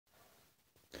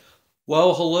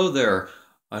Well, hello there.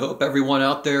 I hope everyone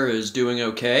out there is doing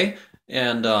okay.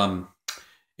 And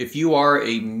if you are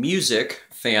a music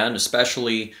fan,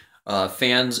 especially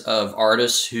fans of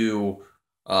artists who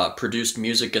produced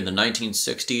music in the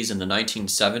 1960s and the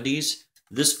 1970s,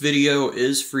 this video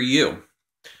is for you.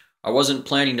 I wasn't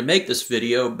planning to make this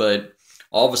video, but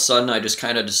all of a sudden I just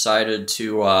kind of decided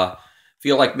to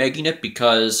feel like making it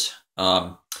because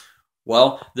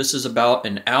well, this is about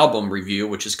an album review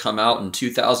which has come out in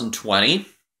 2020.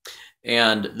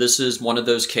 And this is one of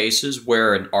those cases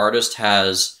where an artist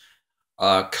has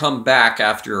come back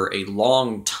after a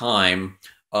long time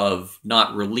of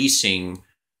not releasing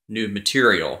new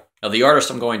material. Now, the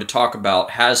artist I'm going to talk about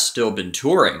has still been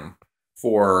touring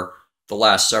for the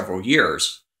last several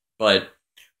years, but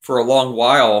for a long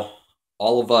while,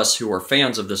 all of us who are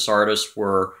fans of this artist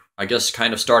were, I guess,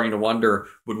 kind of starting to wonder,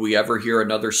 would we ever hear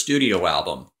another studio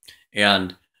album?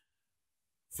 And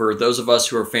for those of us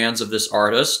who are fans of this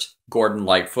artist, Gordon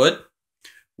Lightfoot,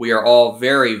 we are all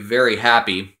very, very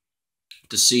happy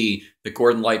to see that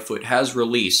Gordon Lightfoot has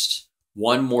released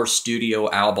one more studio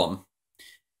album.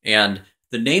 And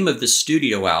the name of this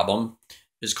studio album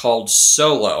is called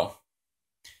Solo.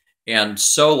 And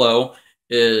Solo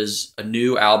is a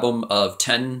new album of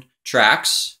 10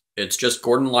 tracks. It's just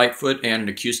Gordon Lightfoot and an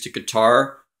acoustic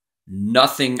guitar,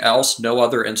 nothing else, no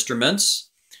other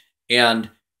instruments. And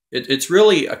it's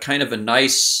really a kind of a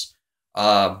nice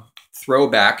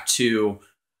throwback to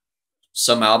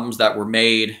some albums that were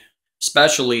made,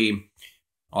 especially,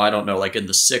 I don't know, like in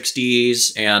the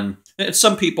 60s. And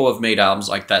some people have made albums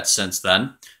like that since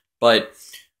then. But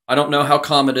I don't know how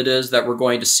common it is that we're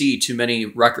going to see too many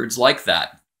records like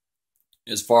that,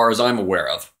 as far as I'm aware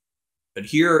of. But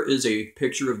here is a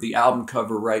picture of the album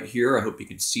cover right here. I hope you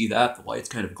can see that. The light's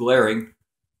kind of glaring.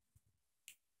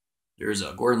 There's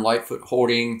a Gordon Lightfoot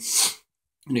holding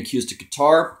an acoustic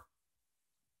guitar.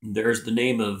 And there's the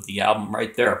name of the album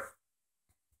right there.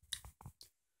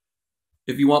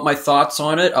 If you want my thoughts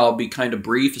on it, I'll be kind of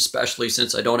brief, especially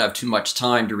since I don't have too much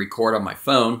time to record on my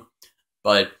phone.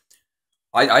 But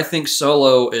I think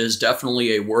Solo is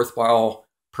definitely a worthwhile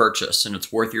purchase, and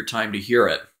it's worth your time to hear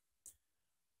it.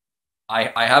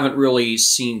 I haven't really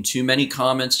seen too many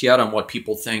comments yet on what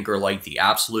people think are like the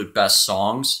absolute best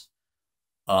songs.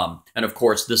 And of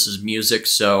course, this is music,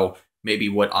 so maybe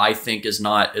what I think is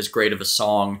not as great of a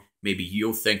song, maybe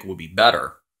you'll think will be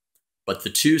better. But the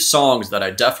two songs that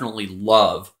I definitely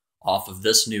love off of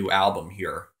this new album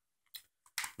here,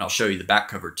 and I'll show you the back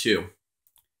cover too.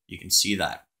 You can see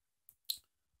that.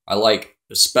 I like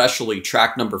especially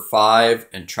track number 5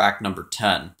 and track number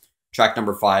 10. Track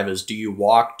number 5 is Do You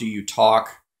Walk, Do You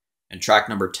Talk? And track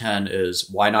number 10 is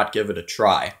Why Not Give It a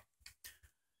Try?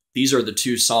 These are the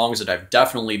two songs that I've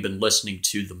definitely been listening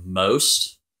to the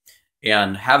most.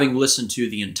 And having listened to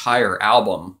the entire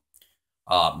album,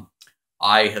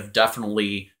 I have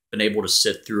definitely been able to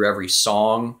sit through every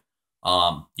song.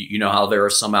 You know how there are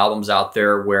some albums out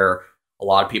there where a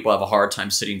lot of people have a hard time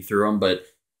sitting through them, but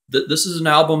this is an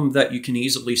album that you can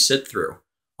easily sit through.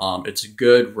 It's a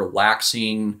good,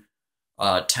 relaxing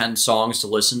 10 songs to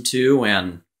listen to,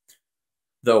 and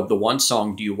though the one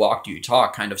song, Do You Walk, Do You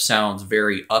Talk, kind of sounds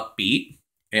very upbeat,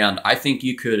 and I think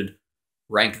you could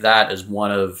rank that as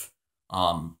one of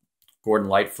Gordon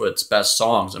Lightfoot's best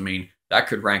songs. I mean, that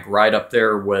could rank right up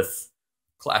there with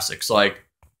classics like,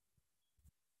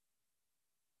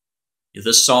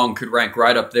 this song could rank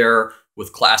right up there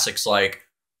with classics like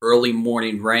Early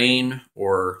Morning Rain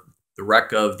or The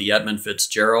Wreck of the Edmund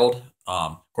Fitzgerald.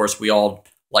 Of course, we all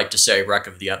like to say Wreck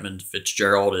of the Edmund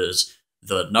Fitzgerald is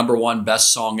the #1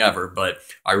 best song ever, but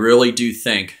I really do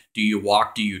think Do You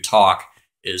Walk, Do You Talk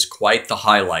is quite the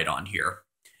highlight on here.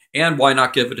 And Why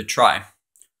Not Give It a Try?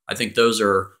 I think those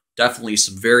are definitely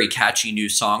some very catchy new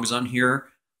songs on here.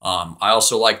 I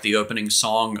also like the opening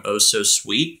song, Oh So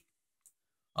Sweet.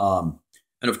 And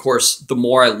of course, the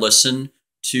more I listen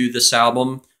to this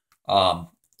album,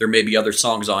 there may be other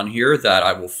songs on here that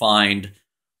I will find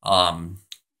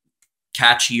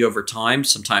catchy over time.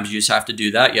 Sometimes you just have to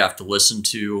do that. You have to listen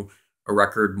to a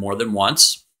record more than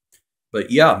once.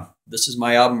 But yeah, this is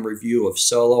my album review of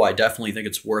Solo. I definitely think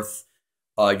it's worth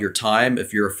your time.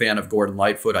 If you're a fan of Gordon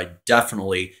Lightfoot, I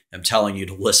definitely am telling you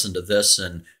to listen to this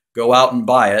and go out and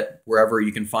buy it wherever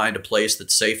you can find a place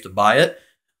that's safe to buy it.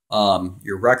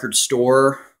 Your record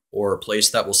store or a place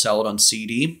that will sell it on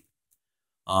CD.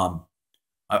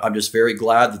 I'm just very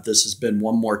glad that this has been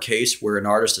one more case where an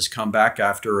artist has come back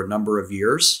after a number of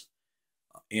years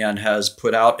and has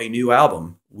put out a new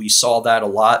album. We saw that a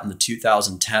lot in the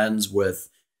 2010s with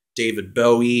David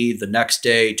Bowie, The Next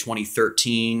Day,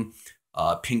 2013.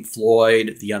 Pink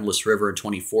Floyd, The Endless River in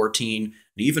 2014, and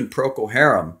even Procol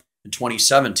Harum in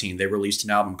 2017. They released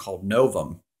an album called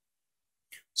Novum.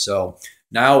 So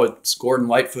now it's Gordon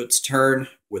Lightfoot's turn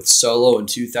with Solo in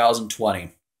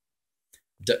 2020.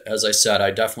 As I said,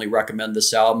 I definitely recommend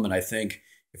this album, and I think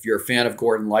if you're a fan of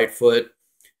Gordon Lightfoot,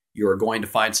 you are going to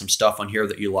find some stuff on here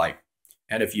that you like.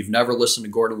 And if you've never listened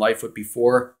to Gordon Lightfoot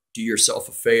before, do yourself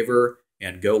a favor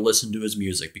and go listen to his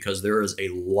music, because there is a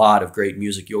lot of great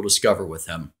music you'll discover with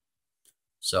him.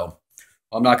 So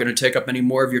I'm not going to take up any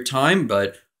more of your time,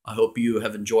 but I hope you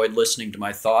have enjoyed listening to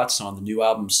my thoughts on the new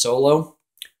album Solo.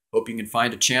 Hope you can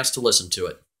find a chance to listen to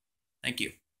it. Thank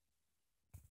you.